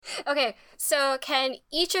Okay, so can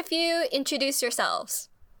each of you introduce yourselves?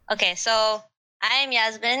 Okay, so I'm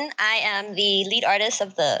Yasmin. I am the lead artist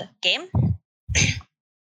of the game.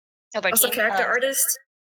 Also character artist?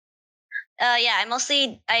 Yeah, I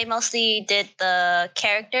mostly did the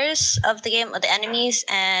characters of the game, the enemies,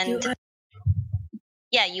 and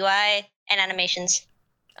UI and animations.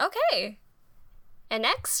 Okay. And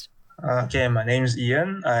next? Okay, my name is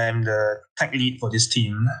Ian. I'm the tech lead for this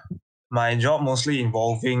team. My job mostly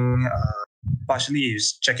involving partially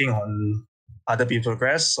is checking on other people's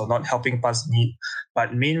progress, so not helping pass need.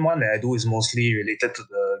 But main one that I do is mostly related to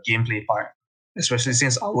the gameplay part, especially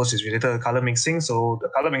since ours is related to color mixing, so the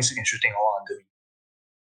color mixing and shooting all under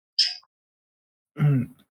me.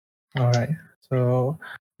 All right. So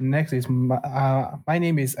next is my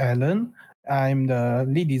name is Alan. I'm the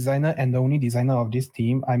lead designer and the only designer of this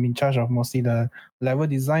team. I'm in charge of mostly the level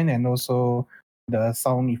design and also the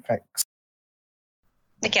sound effects.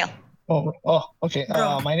 Mikhail. Okay.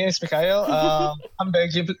 My name is Mikhail. I'm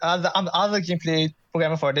the other gameplay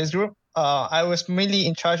programmer for this group. I was mainly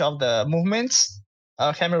in charge of the movements,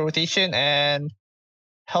 camera rotation, and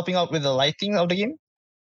helping out with the lighting of the game.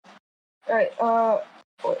 Right.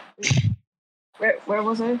 Where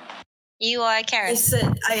was I? You are Karen. I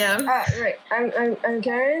said I am. Right. I'm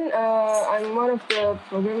Karen. I'm one of the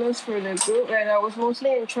programmers for the group, and I was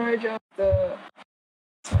mostly in charge of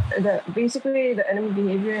basically the enemy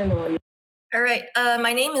behavior and all. All right.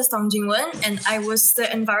 My name is Dong Jingwen, and I was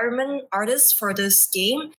the environment artist for this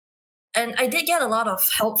game. And I did get a lot of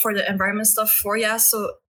help for the environment stuff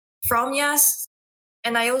from Yas.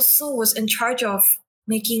 And I also was in charge of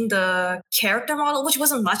making the character model, which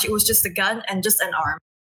wasn't much. It was just a gun and just an arm.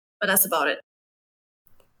 But that's about it.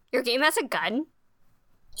 Your game has a gun?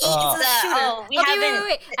 It's a shooter.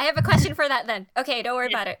 Wait. I have a question for that then. Okay, don't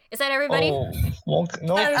worry about it. Is that everybody? No.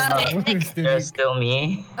 There's still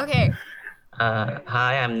me. Okay.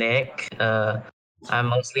 Hi, I'm Nick. I'm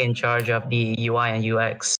mostly in charge of the UI and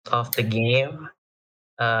UX of the game.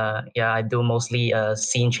 I do mostly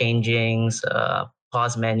scene changings,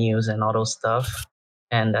 pause menus, and all those stuff.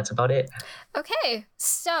 And that's about it. Okay,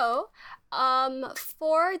 so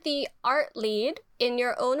for the art lead, in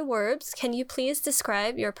your own words, can you please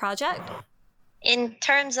describe your project? In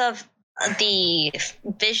terms of the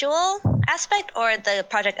visual aspect or the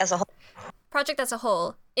project as a whole? Project as a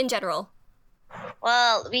whole, in general.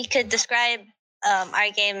 Well, we could describe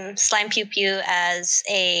our game Slime Pew Pew as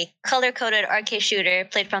a color-coded arcade shooter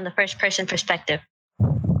played from the first-person perspective.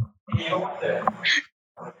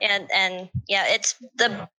 And it's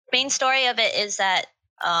the main story of it is that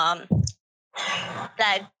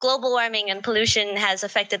that global warming and pollution has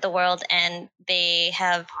affected the world, and they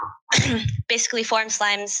have basically formed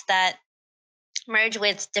slimes that merge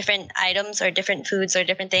with different items or different foods or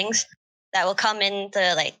different things that will come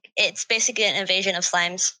into it's basically an invasion of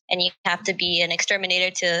slimes, and you have to be an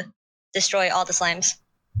exterminator to destroy all the slimes.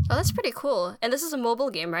 Oh, that's pretty cool. And this is a mobile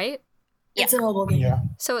game, right? Yeah. It's a mobile game. Yeah.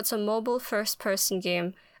 So it's a mobile first-person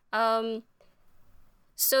game.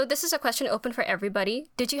 So this is a question open for everybody.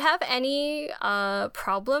 Did you have any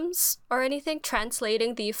problems or anything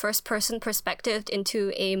translating the first-person perspective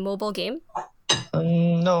into a mobile game?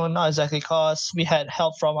 No, not exactly, because we had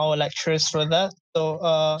help from our lecturers for that. So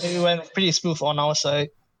it went pretty smooth on our side.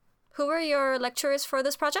 Who were your lecturers for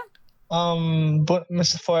this project? But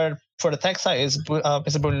for the tech side is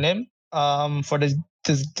Mr. Boon Lim. For the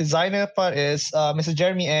designer part is Mr.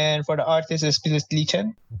 Jeremy, and for the artist is Mr. Lee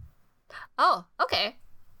Chen. Oh, okay.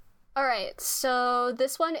 All right. So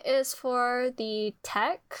this one is for the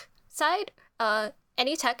tech side.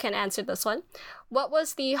 Any tech can answer this one. What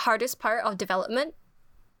was the hardest part of development?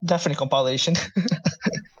 Definitely compilation.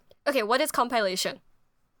 Okay, what is compilation?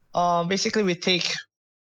 Basically, we take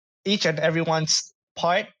each and everyone's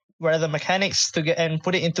part, where the mechanics to get and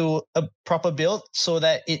put it into a proper build, so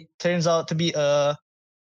that it turns out to be a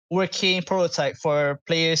working prototype for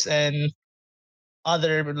players and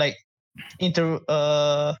other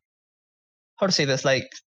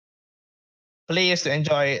players to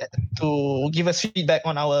enjoy, to give us feedback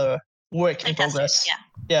on our work in progress.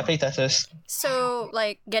 Yeah, playtesters. So,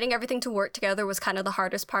 getting everything to work together was kind of the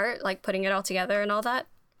hardest part, putting it all together and all that?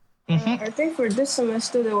 I think for this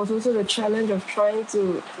semester, there was also the challenge of trying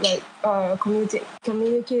to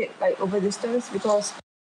communicate over distance because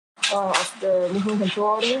of the movement control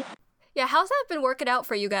order. Yeah, how's that been working out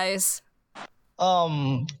for you guys?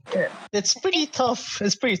 It's pretty tough.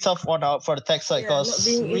 It's pretty tough for the tech side, because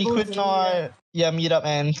we could not meet up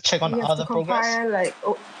and check on other progress.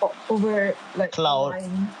 Over cloud.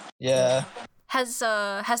 online. Yeah. Has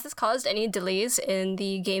this caused any delays in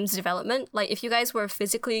the game's development? If you guys were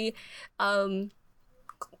physically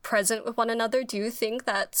present with one another, do you think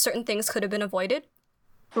that certain things could have been avoided?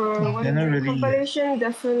 For one Generally, compilation,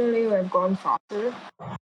 definitely would have gone faster.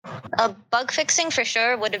 Bug fixing for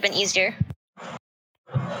sure would have been easier.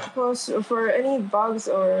 Because for any bugs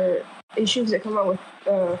or issues that come out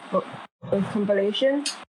with compilation,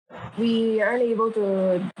 we aren't able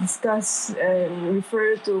to discuss and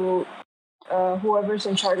refer to whoever's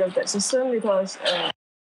in charge of that system because,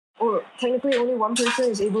 or technically only one person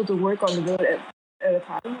is able to work on the build at a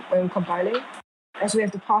time when compiling, as we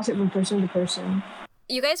have to pass it from person to person.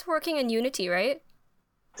 You guys working in Unity, right?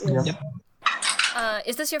 Yeah. Yep.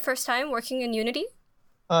 Is this your first time working in Unity?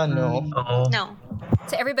 No. Oh, No.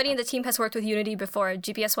 So everybody in the team has worked with Unity before,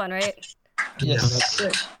 GPS1, right? Yes.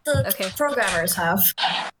 The Okay. programmers have.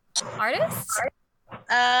 Artists?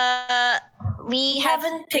 We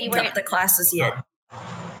haven't picked up the classes yet.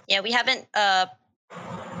 Yeah, we haven't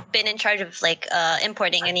been in charge of like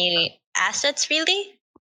importing any assets really.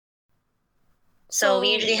 So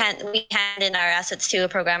we usually hand in our assets to a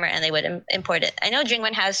programmer and they would import it. I know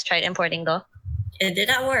Jingwen has tried importing though. It did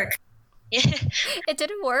not work. Yeah. It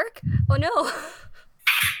didn't work? Oh no.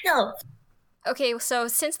 No. Okay, so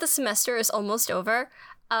since the semester is almost over,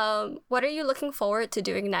 what are you looking forward to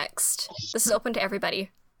doing next? This is open to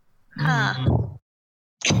everybody. Huh.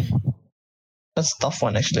 That's a tough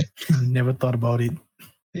one, actually. Never thought about it.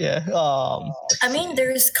 Yeah. I mean,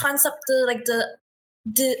 there is concept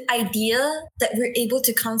the idea that we're able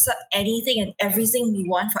to concept anything and everything we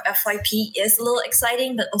want for FYP is a little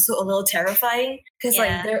exciting, but also a little terrifying because Yeah.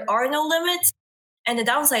 like there are no limits, and the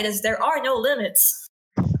downside is there are no limits.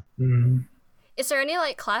 Mm. Is there any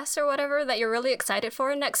like class or whatever that you're really excited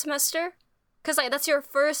for next semester? Because like that's your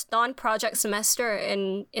first non-project semester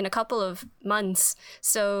in a couple of months,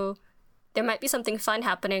 so there might be something fun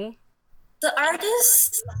happening. The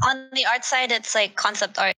artists, On the art side, it's like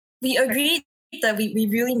concept art. we agreed that we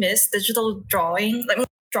really miss digital drawing, like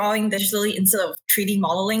drawing digitally instead of 3D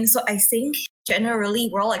modeling. So I think generally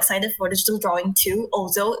we're all excited for digital drawing too,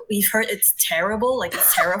 although we've heard it's terrible, like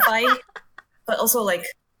it's terrifying. But also like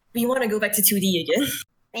we want to go back to 2D again.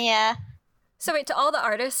 Yeah. So wait, to all the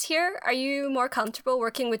artists here, are you more comfortable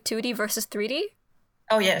working with 2D versus 3D?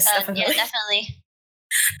 Oh yes, Yeah, definitely. definitely.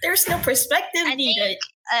 There's no perspective I needed.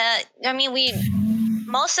 think, I mean,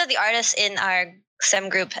 most of the artists in our SEM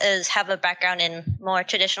group have a background in more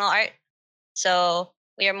traditional art. So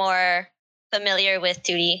we are more familiar with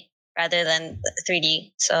 2D rather than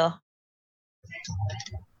 3D. So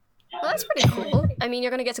Well, that's pretty cool. I mean,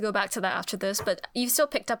 you're going to get to go back to that after this, but you've still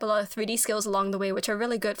picked up a lot of 3D skills along the way, which are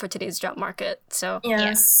really good for today's job market. So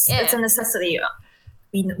Yes, Yeah. it's a necessity.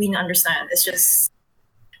 We understand. It's just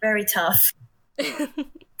very tough.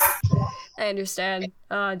 I understand.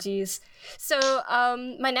 Oh, geez. So,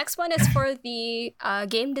 my next one is for the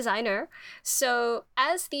game designer. So,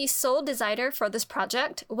 as the sole designer for this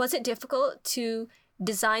project, was it difficult to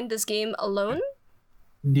design this game alone?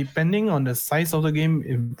 Depending on the size of the game,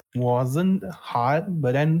 it wasn't hard,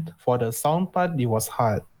 but then for the sound part, it was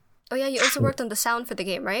hard. Oh, yeah, you also worked on the sound for the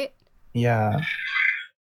game, right? Yeah.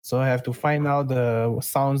 So I have to find out the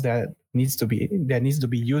sounds that needs to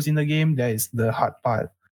be used in the game. That is the hard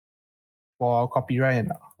part for copyright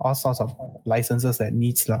and all sorts of licenses that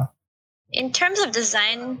needs lah. in terms of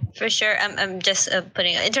design, for sure, I'm just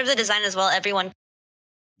putting in terms of design as well. Everyone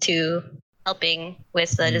to helping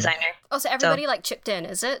with the designer. Oh, so everybody like chipped in,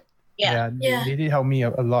 is it? Yeah. They did help me a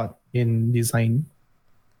lot in design.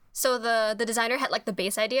 So the designer had like the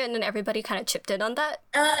base idea, and then everybody kind of chipped in on that.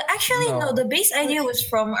 Actually, no. No. The base idea was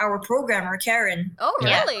from our programmer Karen. Oh,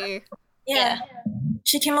 Yeah. really? Yeah.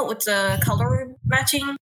 She came up with the color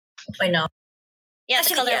matching. Wait, no. Yeah,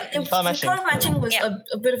 Actually, the color. the Color matching. color matching was Yeah.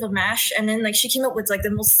 a bit of a mash, and then like she came up with like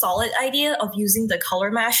the most solid idea of using the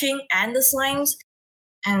color mashing and the slimes,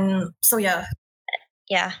 and so yeah.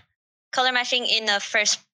 Yeah, color matching in a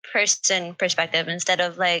first person perspective instead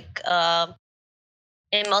of like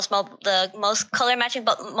in the most color matching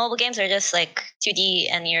mobile games are just like 2D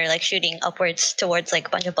and you're like shooting upwards towards like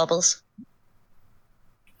a bunch of bubbles.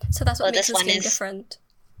 So that's what Well, makes this this one game is- different.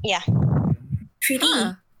 Yeah, 3D.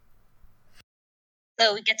 Huh.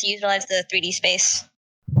 so we get to utilize the 3D space.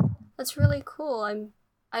 That's really cool.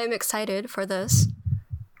 I am excited for this.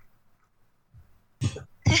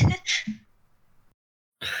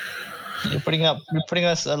 You're putting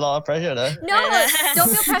us a lot of pressure there. No, don't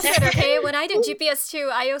feel pressured, okay? When I did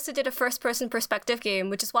GPS2, I also did a first-person perspective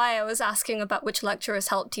game, which is why I was asking about which lecturers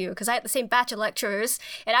helped you, because I had the same batch of lecturers,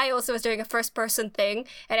 and I also was doing a first-person thing,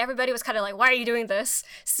 and everybody was kind of like, why are you doing this?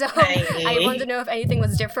 So I wanted to know if anything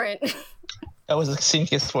was different. That was the same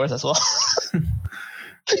case for us as well.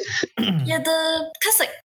 Yeah,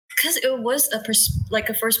 because it was like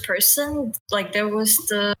a first person, like there was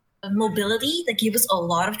the mobility that gave us a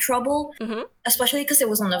lot of trouble, especially because it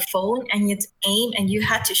was on the phone and you had to aim and you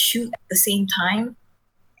had to shoot at the same time.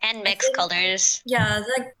 And mix colors. Yeah,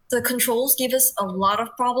 like the controls gave us a lot of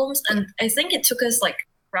problems, and I think it took us like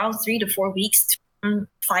around 3 to 4 weeks to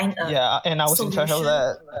find a and I was in charge of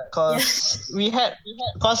solution. that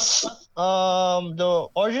because the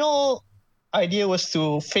original idea was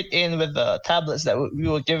to fit in with the tablets that we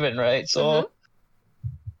were given, right? So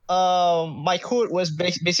my code was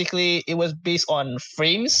basically it was based on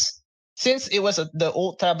frames. Since it was the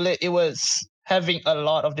old tablet, it was having a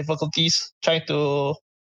lot of difficulties trying to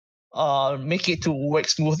make it to work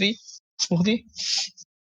smoothly.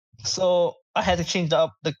 So I had to change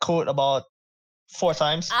up the code about 4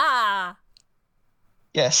 times.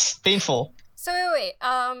 Yes, painful. So wait.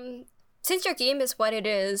 Since your game is what it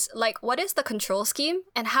is, like, what is the control scheme,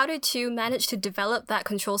 and how did you manage to develop that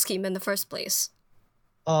control scheme in the first place?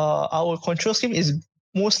 Our control scheme is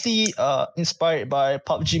mostly inspired by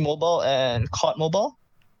PUBG Mobile and COD Mobile.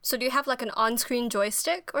 So do you have like an on-screen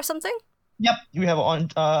joystick or something? Yep, we have an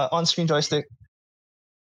on-screen joystick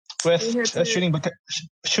with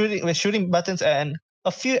shooting buttons and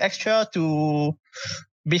a few extra to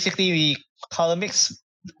basically color mix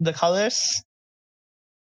the colors.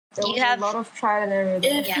 There was a lot of trial and error.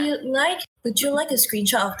 If you'd like, would you like a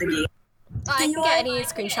screenshot of the game? I can get any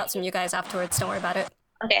screenshots from you guys afterwards. Don't worry about it.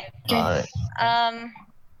 Okay. Alright.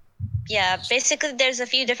 Yeah, basically there's a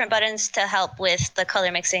few different buttons to help with the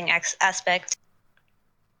color mixing aspect.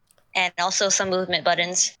 And also some movement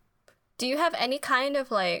buttons. Do you have any kind of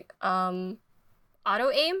like auto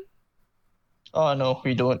aim? Oh no,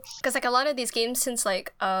 we don't. Because like a lot of these games, since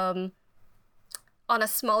like on a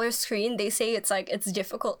smaller screen, they say it's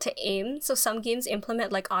difficult to aim. So some games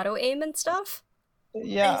implement like auto aim and stuff.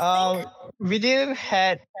 Yeah, we didn't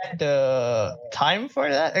had the time for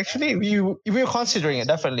that. Actually, we were considering it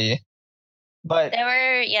definitely, but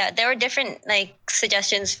there were different like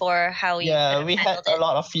suggestions for how we we had a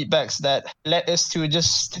lot of feedbacks that led us to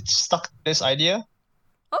just stuck this idea.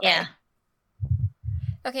 Okay. Yeah.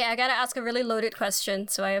 Okay, I gotta ask a really loaded question,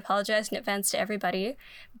 so I apologize in advance to everybody.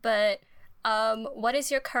 But what is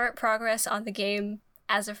your current progress on the game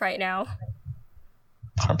as of right now?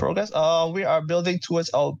 Current progress? We are building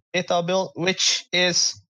towards our beta build, which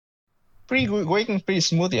is working pretty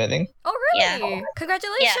smoothly, I think. Oh, really? Yeah.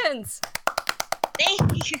 Congratulations!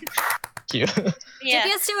 Thank you. Thank you.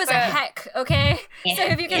 DPS2 is a heck, okay? So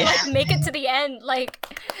if you can like make it to the end, like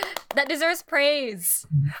that deserves praise.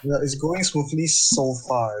 Yeah, it's going smoothly so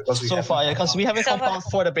far because we haven't compiled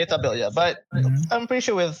for the beta build yet. But I'm pretty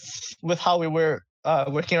sure with how we were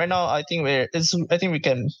working right now, I think we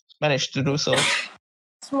can manage to do so.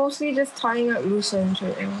 It's mostly just tying up loose ends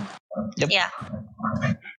right now. Yep. Yeah.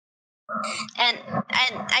 And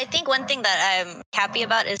I think one thing that I'm happy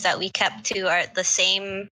about is that we kept to the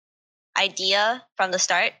same idea from the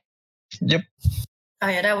start. Yep. Oh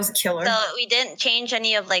yeah, that was a killer. So we didn't change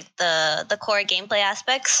any of like the core gameplay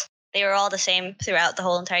aspects. They were all the same throughout the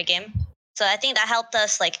whole entire game. So I think that helped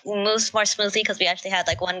us like move more smoothly because we actually had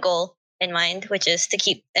like one goal in mind, which is to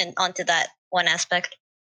keep onto that one aspect.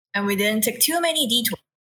 And we didn't take too many detours.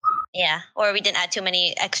 Yeah, or we didn't add too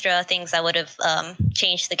many extra things that would have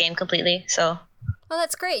changed the game completely. So, well,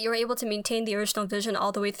 that's great. You were able to maintain the original vision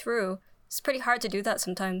all the way through. It's pretty hard to do that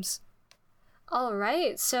sometimes. All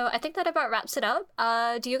right, so I think that about wraps it up.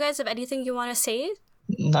 Do you guys have anything you want to say?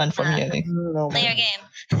 None for me, I think. Play your game.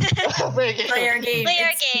 Play our game. Play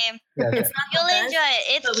your game. Yeah. You'll enjoy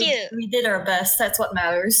it. It's cute. We did our best. That's what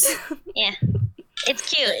matters. Yeah, it's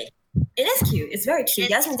cute. It is cute. It's very cute.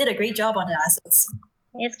 Yasmin did a great job on the assets.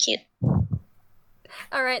 It's cute.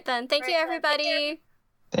 All right then. Thank you, everybody.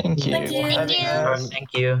 Thank you. Thank you.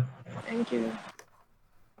 Thank you. Thank you.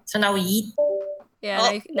 So now we eat.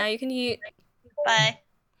 Yeah, now you can eat. Bye.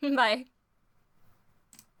 Bye.